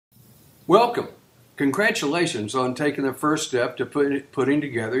Welcome. Congratulations on taking the first step to putting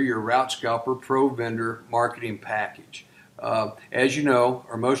together your Route Scalper Pro Vendor Marketing Package. As you know,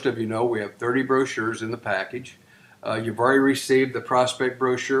 or most of you know, we have 30 brochures in the package. You've already received the prospect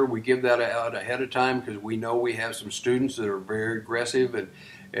brochure. We give that out ahead of time because we know we have some students that are very aggressive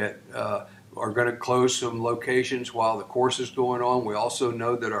and are going to close some locations while the course is going on. We also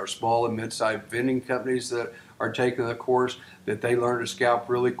know that our small and mid-sized vending companies that are taking the course, that they learn to scalp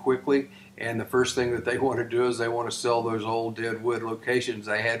really quickly. And the first thing that they want to do is they want to sell those old dead wood locations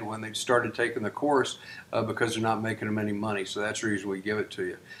they had when they started taking the course because they're not making them any money. So that's the reason we give it to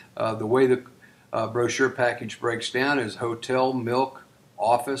you. The way the brochure package breaks down is hotel, milk,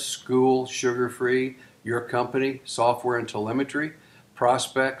 office, school, sugar-free, your company, software and telemetry,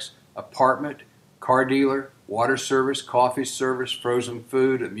 prospects, apartment, car dealer, water service, coffee service, frozen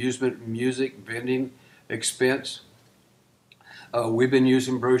food, amusement, music, vending, expense. We've been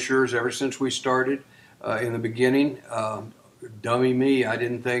using brochures ever since we started. In the beginning, dummy me, I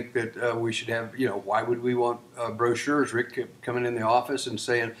didn't think that we should have, why would we want brochures? Rick kept coming in the office and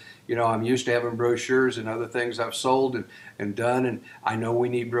saying, I'm used to having brochures and other things I've sold and done, and I know we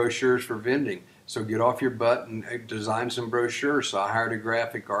need brochures for vending. So get off your butt and design some brochures. So I hired a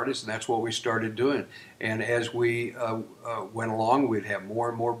graphic artist, and that's what we started doing. And as we went along, we'd have more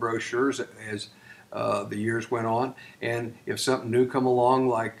and more brochures as the years went on. And if something new come along,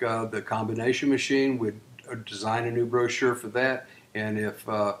 like the combination machine, we'd design a new brochure for that. And if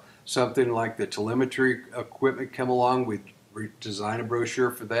something like the telemetry equipment come along, we'd design a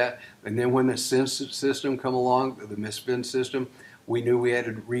brochure for that. And then when the SINS system come along, the MISFIN system, we knew we had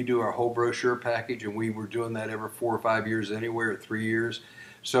to redo our whole brochure package, and we were doing that every 4 or 5 years anyway, or 3 years.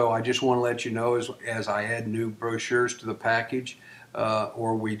 So I just want to let you know, as I add new brochures to the package,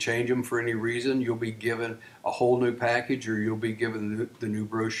 or we change them for any reason, you'll be given a whole new package, or you'll be given the new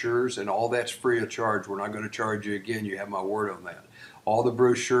brochures, and all that's free of charge. We're not going to charge you again. You have my word on that. All the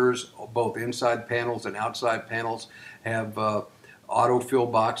brochures, both inside panels and outside panels, have autofill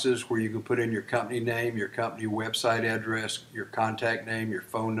boxes where you can put in your company name, your company website address, your contact name, your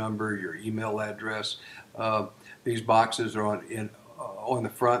phone number, your email address. These boxes are on the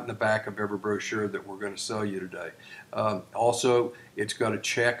front and the back of every brochure that we're going to sell you today. Also, it's got a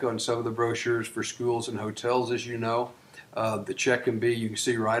check on some of the brochures for schools and hotels, as you know. The check can be, you can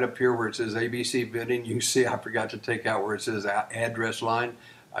see right up here where it says ABC Vending. You can see I forgot to take out where it says address line.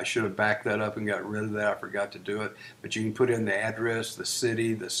 I should have backed that up and got rid of that. I forgot to do it. But you can put in the address, the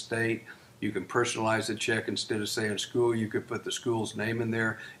city, the state. You can personalize the check. Instead of saying school, you could put the school's name in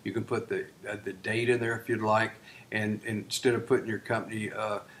there. You can put the date in there if you'd like. And instead of putting your company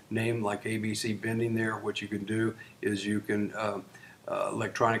name like ABC Vending there, what you can do is you can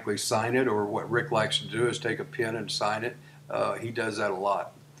electronically sign it, or what Rick likes to do is take a pen and sign it. He does that a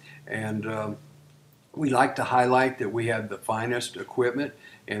lot. And we like to highlight that we have the finest equipment,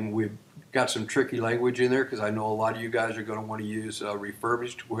 and we've got some tricky language in there because I know a lot of you guys are going to want to use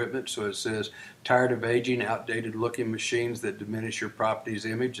refurbished equipment. So it says, tired of aging, outdated looking machines that diminish your property's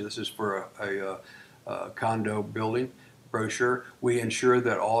image. This is for a condo building brochure. We ensure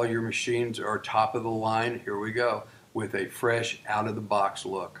that all your machines are top of the line, here we go, with a fresh, out of the box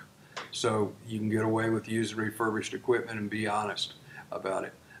look. So you can get away with using refurbished equipment and be honest about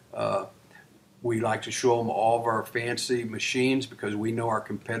it. We like to show them all of our fancy machines because we know our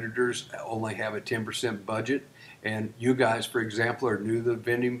competitors only have a 10% budget. And you guys, for example, are new to the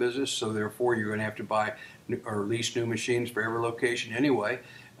vending business, so therefore you're going to have to buy or lease new machines for every location anyway.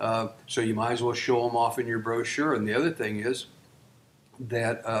 So you might as well show them off in your brochure. And the other thing is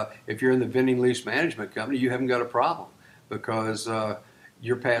that if you're in the vending lease management company, you haven't got a problem because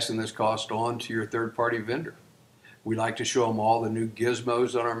you're passing this cost on to your third-party vendor. We like to show them all the new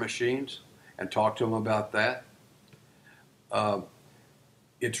gizmos on our machines and talk to them about that.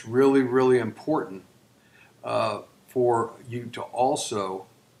 It's really, really important for you to also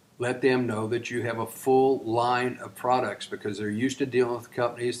let them know that you have a full line of products, because they're used to dealing with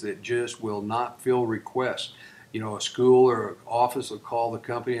companies that just will not fill requests. A school or an office will call the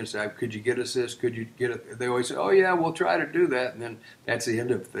company and say, could you get us this? Could you get it? They always say, oh yeah, we'll try to do that. And then that's the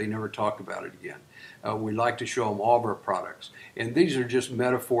end of it. They never talk about it again. We like to show them all of our products. And these are just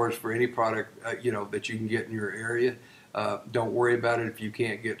metaphors for any product, that you can get in your area. Don't worry about it if you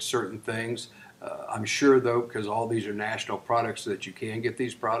can't get certain things. I'm sure, though, because all these are national products, that you can get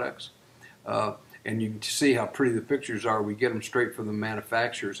these products. And you can see how pretty the pictures are. We get them straight from the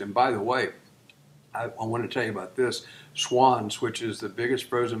manufacturers. And by the way, I want to tell you about this. Swan's, which is the biggest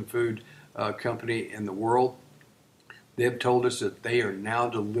frozen food company in the world, They've told us that they are now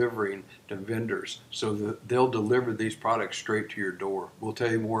delivering to vendors, so that they'll deliver these products straight to your door. We'll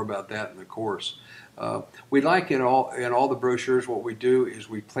tell you more about that in the course. We like in all the brochures, what we do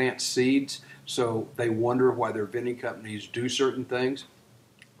is we plant seeds, so they wonder why their vending companies do certain things.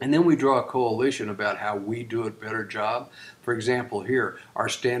 And then we draw a coalition about how we do a better job. For example, here, our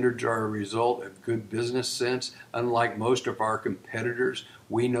standards are a result of good business sense. Unlike most of our competitors,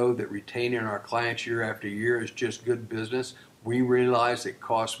 we know that retaining our clients year after year is just good business. We realize it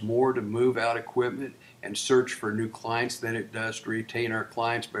costs more to move out equipment and search for new clients than it does to retain our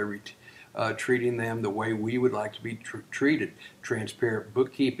clients by treating them the way we would like to be treated. Transparent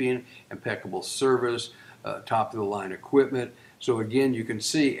bookkeeping, impeccable service, top-of-the-line equipment. So again, you can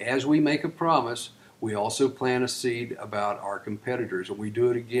see, as we make a promise, we also plant a seed about our competitors. And we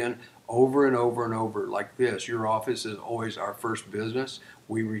do it again over and over and over like this. Your office is always our first business.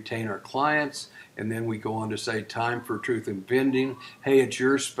 We retain our clients, and then we go on to say, time for truth in vending. Hey, it's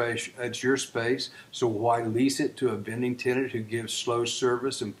your space, so why lease it to a vending tenant who gives slow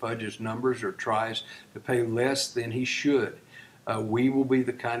service and fudges numbers or tries to pay less than he should? We will be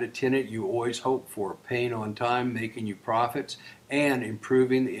the kind of tenant you always hope for, paying on time, making you profits, and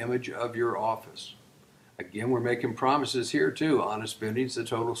improving the image of your office. Again, we're making promises here too. Honest vending is the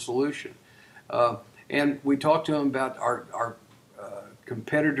total solution. And we talked to them about our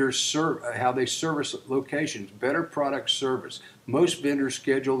competitors, how they service locations, better product service. Most vendors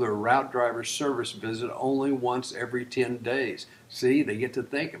schedule their route driver service visit only once every 10 days. See, they get to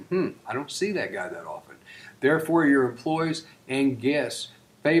thinking, I don't see that guy that often. Therefore, your employees and guests'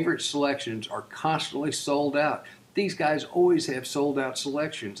 favorite selections are constantly sold out. These guys always have sold out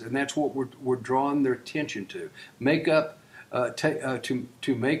selections, and that's what we're drawing their attention to. To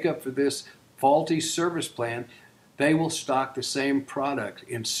make up for this faulty service plan, they will stock the same product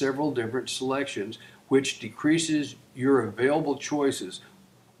in several different selections, which decreases your available choices.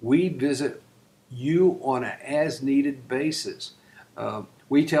 We visit you on an as-needed basis.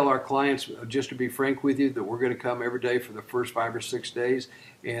 We tell our clients, just to be frank with you, that we're going to come every day for the first 5 or 6 days,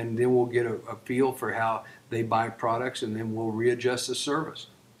 and then we'll get a feel for how they buy products, and then we'll readjust the service.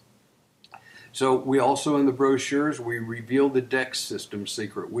 So we also, in the brochures, we reveal the DEX system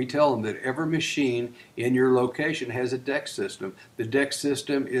secret. We tell them that every machine in your location has a DEX system. The DEX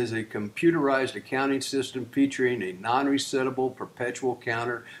system is a computerized accounting system featuring a non-resettable perpetual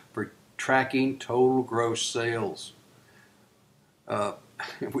counter for tracking total gross sales.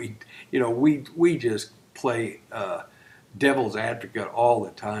 We just play devil's advocate all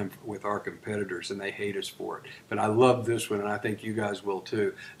the time with our competitors, and they hate us for it. But I love this one, and I think you guys will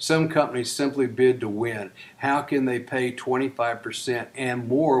too. Some companies simply bid to win. How can they pay 25% and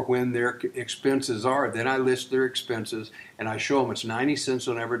more when their expenses are? Then I list their expenses, and I show them it's 90 cents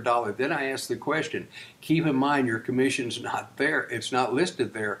on every dollar. Then I ask the question, keep in mind your commission's not there. It's not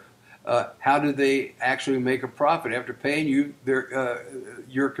listed there. How do they actually make a profit after paying you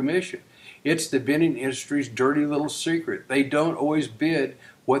your commission? It's the vending industry's dirty little secret. They don't always bid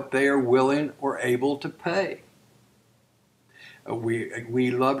what they are willing or able to pay.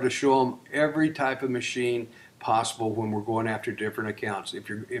 We love to show them every type of machine possible when we're going after different accounts. If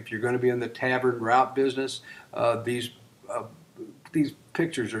you're going to be in the tavern route business, these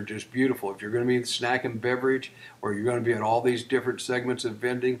pictures are just beautiful. If you're going to be in snack and beverage, or you're going to be in all these different segments of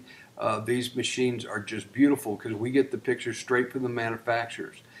vending, these machines are just beautiful because we get the pictures straight from the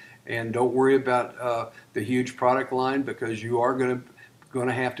manufacturers. And don't worry about the huge product line, because you are going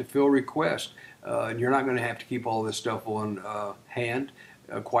to have to fill requests, and you're not going to have to keep all this stuff on hand.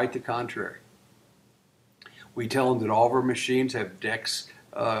 Quite the contrary. We tell them that all of our machines have DEX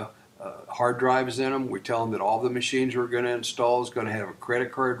hard drives in them. We tell them that all the machines we're going to install is going to have a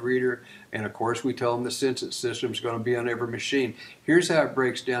credit card reader, and of course we tell them the Sense-It system is going to be on every machine. Here's how it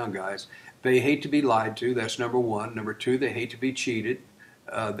breaks down, guys. They hate to be lied to. That's number one. Number two, they hate to be cheated.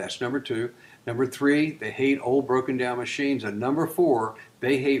 That's number two. Number three, they hate old broken down machines. And number four,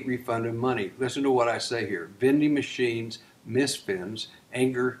 they hate refunded money. Listen to what I say here. Vending machines misspins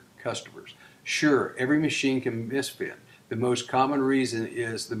anger customers. Sure, every machine can misspin. The most common reason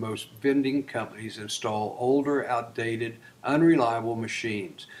is the most vending companies install older, outdated, unreliable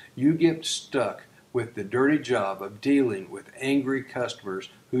machines. You get stuck with the dirty job of dealing with angry customers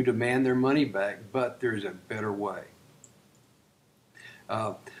who demand their money back, but there's a better way.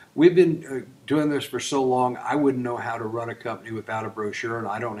 We've been doing this for so long, I wouldn't know how to run a company without a brochure, and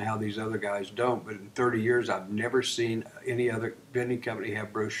I don't know how these other guys don't, but in 30 years I've never seen any other vending company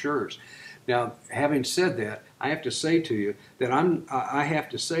have brochures. Now, having said that, I have to say to you that I have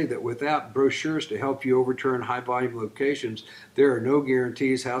to say that without brochures to help you overturn high volume locations, there are no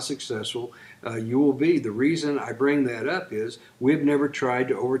guarantees how successful you will be. The reason I bring that up is we've never tried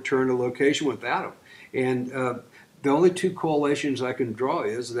to overturn a location without them. And the only two correlations I can draw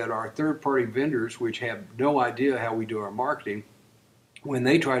is that our third-party vendors, which have no idea how we do our marketing, when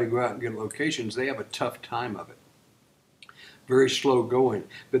they try to go out and get locations, they have a tough time of it. Very slow going.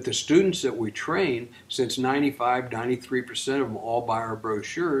 But the students that we train, since 93% of them all buy our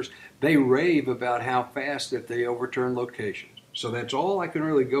brochures, they rave about how fast that they overturn locations. So that's all I can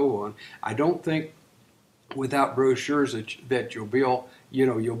really go on. I don't think without brochures that you'll be able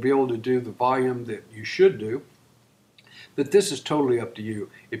to do the volume that you should do. But this is totally up to you.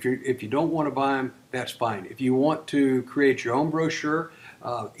 If you don't want to buy them, that's fine. If you want to create your own brochure,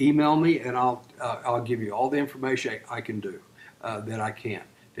 email me and I'll give you all the information I can do that I can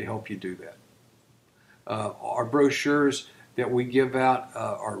to help you do that. Our brochures that we give out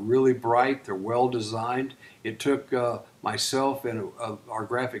are really bright. They're well designed. It took myself and our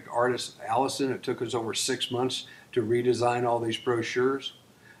graphic artist Allison. It took us over 6 months to redesign all these brochures.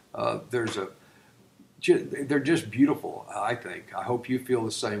 They're just beautiful, I think. I hope you feel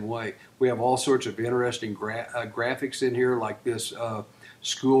the same way. We have all sorts of interesting graphics in here, like this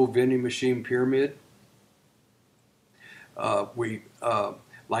school vending machine pyramid. We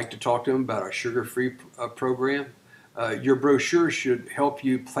like to talk to them about our sugar-free program. Your brochure should help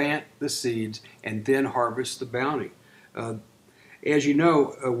you plant the seeds and then harvest the bounty. As you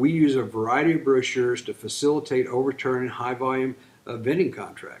know, we use a variety of brochures to facilitate overturning high-volume vending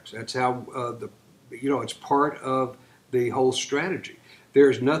contracts. That's how it's part of the whole strategy.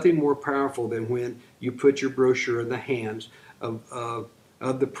 There's nothing more powerful than when you put your brochure in the hands of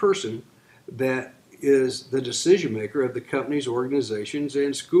the person that is the decision maker of the companies, organizations,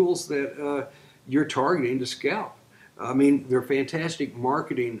 and schools that you're targeting to scalp. I mean, they're fantastic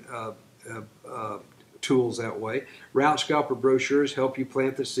marketing tools that way. Route Scalper brochures help you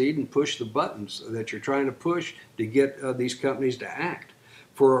plant the seed and push the buttons that you're trying to push to get these companies to act.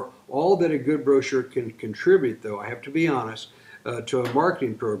 For all that a good brochure can contribute, though, I have to be honest, to a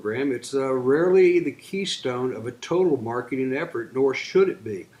marketing program, it's rarely the keystone of a total marketing effort, nor should it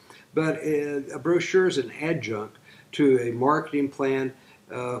be. But a brochure is an adjunct to a marketing plan,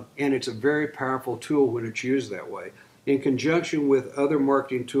 and it's a very powerful tool when it's used that way. In conjunction with other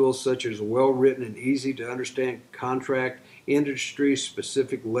marketing tools such as well-written and easy-to-understand contract,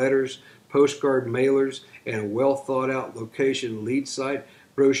 industry-specific letters, postcard mailers, and a well-thought-out location lead site,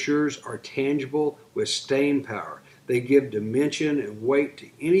 brochures are tangible with staying power. They give dimension and weight to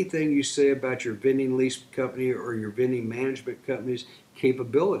anything you say about your vending lease company or your vending management company's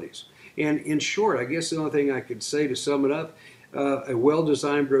capabilities. And in short, I guess the only thing I could say to sum it up, a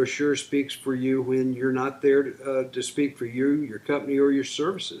well-designed brochure speaks for you when you're not there to speak for you, your company, or your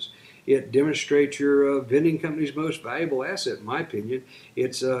services. It demonstrates your vending company's most valuable asset, in my opinion.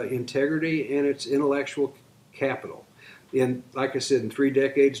 Its integrity and its intellectual capital. And like I said, in 3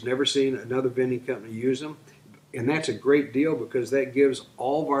 decades, never seen another vending company use them. And that's a great deal because that gives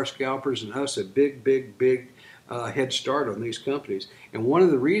all of our scalpers and us a big head start on these companies. And one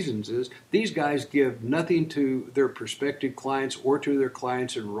of the reasons is these guys give nothing to their prospective clients or to their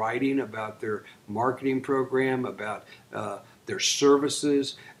clients in writing about their marketing program, about their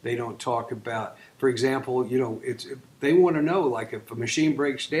services. They don't talk about, for example, they want to know, like, if a machine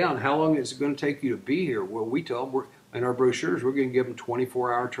breaks down, how long is it going to take you to be here? Well, we tell them in our brochures we're going to give them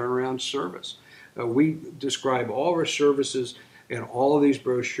 24-hour turnaround service. We describe all of our services in all of these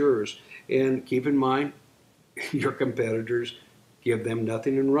brochures, and keep in mind, your competitors give them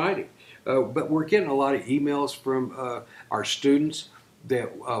nothing in writing. But we're getting a lot of emails from our students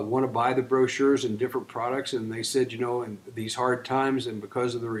that want to buy the brochures and different products, and they said, in these hard times and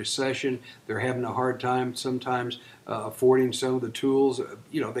because of the recession, they're having a hard time sometimes affording some of the tools.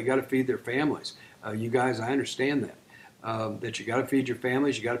 They got to feed their families. You guys, I understand that. That you got to feed your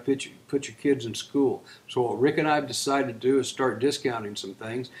families, you got to put your kids in school. So what Rick and I have decided to do is start discounting some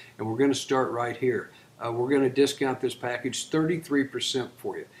things, and we're going to start right here. We're going to discount this package 33%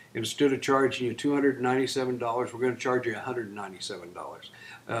 for you. Instead of charging you $297, we're going to charge you $197.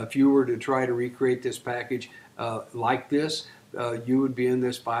 If you were to try to recreate this package like this, you would be in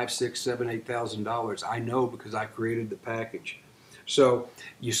this $5,000, $6,000, $7,000, $8,000. I know because I created the package. So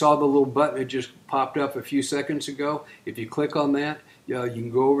you saw the little button that just popped up a few seconds ago. If you click on that, you can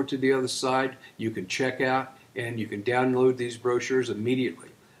go over to the other side. You can check out and you can download these brochures immediately.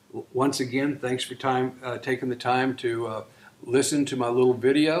 Once again, thanks for taking the time to listen to my little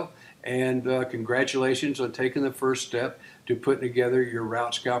video, and congratulations on taking the first step to putting together your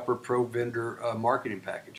Route Scalper Pro Vendor marketing package.